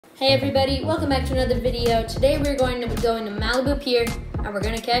Hey everybody, welcome back to another video. Today we're going to be going to Malibu Pier and we're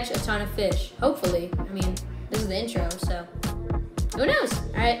going to catch a ton of fish. Hopefully. I mean, this is the intro, so who knows?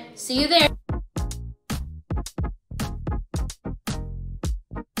 Alright, see you there.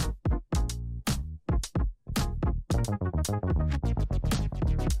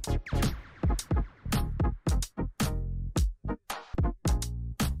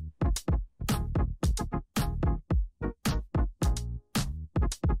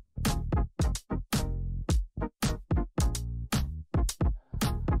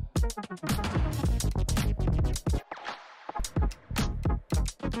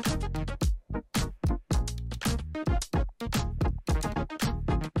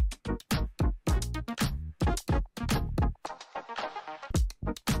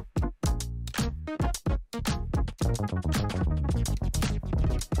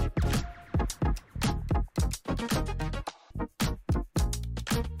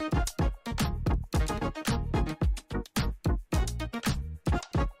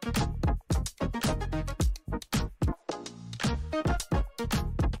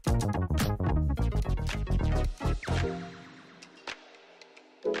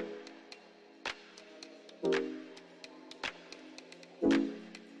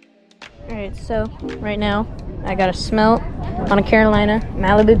 Alright, so right now I got a smelt on a Carolina,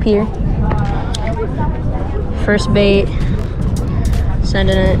 Malibu Pier. First bait,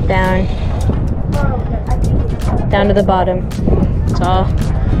 sending it down to the bottom. That's all.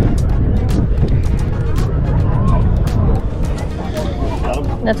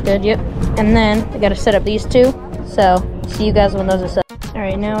 That's good, yep. And then I gotta set up these two, so see you guys when those are set.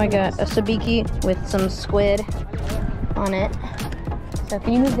 Alright, now I got a sabiki with some squid on it. So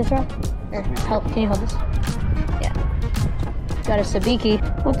can you move this rod? Or help, can you hold this? Yeah. Got a sabiki.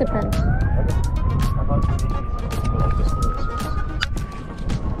 Well, it depends.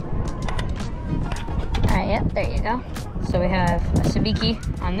 Alright, yep, there you go. So we have a sabiki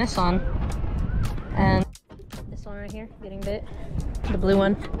on this one. And this one right here, getting bit. The blue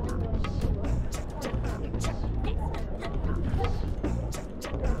one.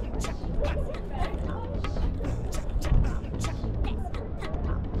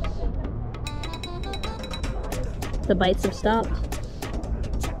 The bites have stopped.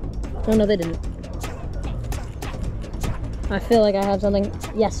 Oh no, they didn't. I feel like I have something.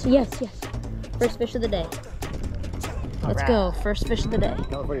 Yes, yes, yes. First fish of the day. Let's go. First fish of the day.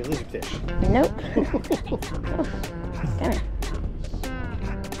 California lizard fish. Nope. Come here.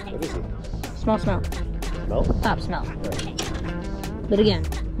 What is it? Small smell. Smell? Top smell. Right. But again,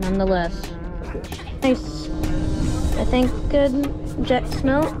 nonetheless. Fish. Nice. I think good jet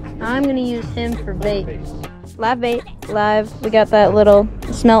smell. I'm gonna use him for bait. Live bait, live. We got that little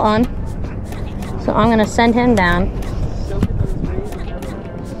smell on. So I'm gonna send him down.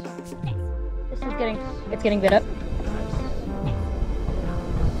 This is it's getting bit up.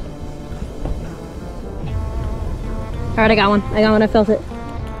 All right, I got one, I felt it.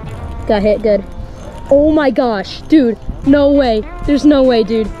 Got hit, good. Oh my gosh, dude, no way. There's no way,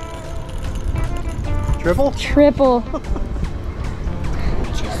 dude. Triple? Triple.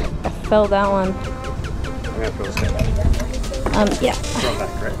 I felt that one. Yeah. Throw back,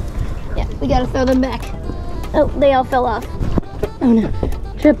 right? Yeah, we gotta throw them back. Oh, they all fell off. Oh no.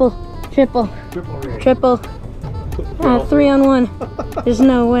 Triple. Triple. Oh, 3 on 1. There's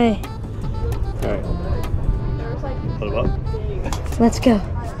no way. Alright. Put him up. Let's go.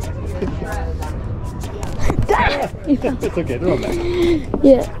 It's okay, throw him back.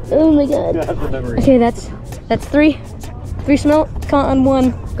 Yeah. Oh my god. Yeah, that's the memory. Okay, that's 3. 3 smelt, caught on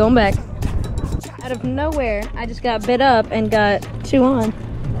 1. Going back. Out of nowhere, I just got bit up and got 2 on.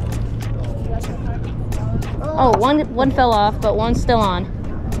 Oh, one fell off, but one's still on.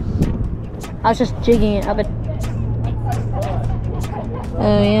 I was just jigging it up.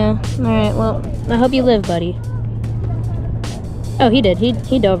 Oh yeah. All right. Well, I hope you live, buddy. Oh, he did.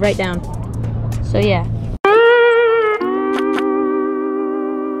 He dove right down. So yeah.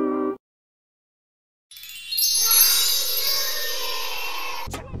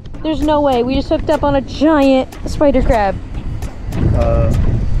 There's no way. We just hooked up on a giant spider crab.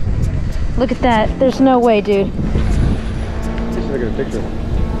 Look at that. There's no way, dude. I should get a picture.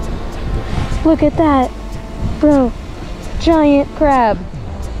 Look at that. Bro. Giant crab.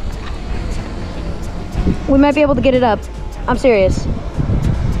 We might be able to get it up. I'm serious.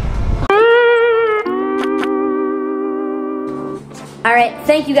 Alright,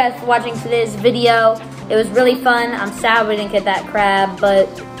 thank you guys for watching today's video. It was really fun. I'm sad we didn't get that crab, but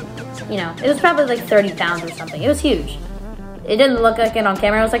you know, it was probably like 30 pounds or something. It was huge. It didn't look like it on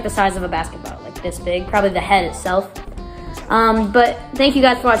camera. It was like the size of a basketball, like this big, probably the head itself. But thank you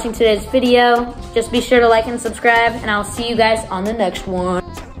guys for watching today's video. Just be sure to like and subscribe, and I'll see you guys on the next one.